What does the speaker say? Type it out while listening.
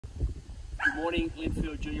Good morning,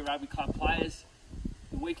 Linfield Junior Rugby Club players.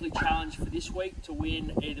 The weekly challenge for this week to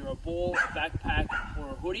win either a ball, a backpack or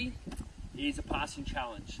a hoodie is a passing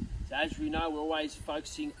challenge. So as we know, we're always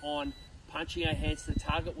focusing on punching our hands to the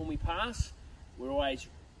target when we pass. We're always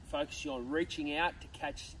focusing on reaching out to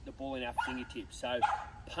catch the ball in our fingertips. So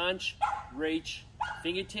punch, reach,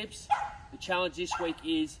 fingertips. The challenge this week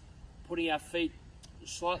is putting our feet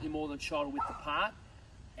slightly more than shoulder width apart,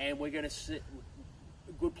 and we're going to sit.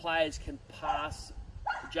 Good players can pass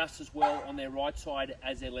just as well on their right side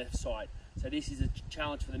as their left side. So this is a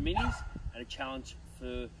challenge for the minis and a challenge for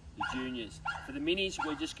the juniors. For the minis,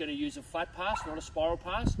 we're just going to use a flat pass, not a spiral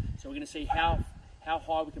pass. So we're going to see how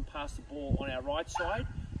high we can pass the ball on our right side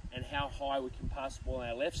and how high we can pass the ball on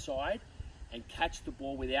our left side and catch the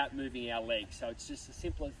ball without moving our legs. So it's just as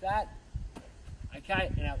simple as that.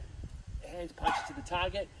 Okay, and our hands punch to the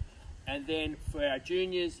target. And then for our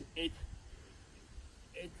juniors, it's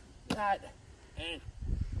that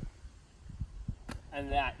and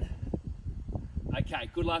that. Okay,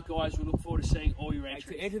 good luck guys. We look forward to seeing all your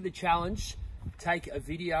entries. To enter the challenge, take a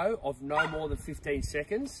video of no more than 15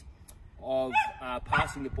 seconds of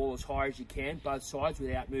passing the ball as high as you can, both sides,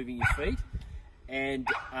 without moving your feet. And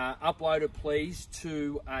upload it please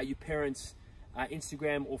to your parents'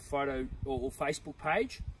 Instagram or photo or Facebook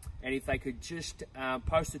page. And if they could just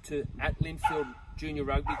post it to @Linfield Junior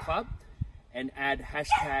Rugby Club and add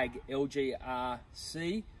hashtag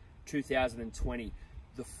LGRC 2020.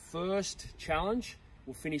 The first challenge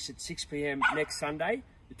will finish at 6 p.m. next Sunday,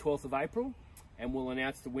 the 12th of April, and we'll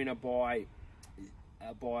announce the winner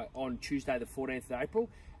on Tuesday, the 14th of April,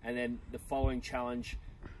 and then the following challenge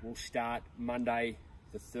will start Monday,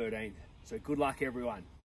 the 13th. So good luck, everyone.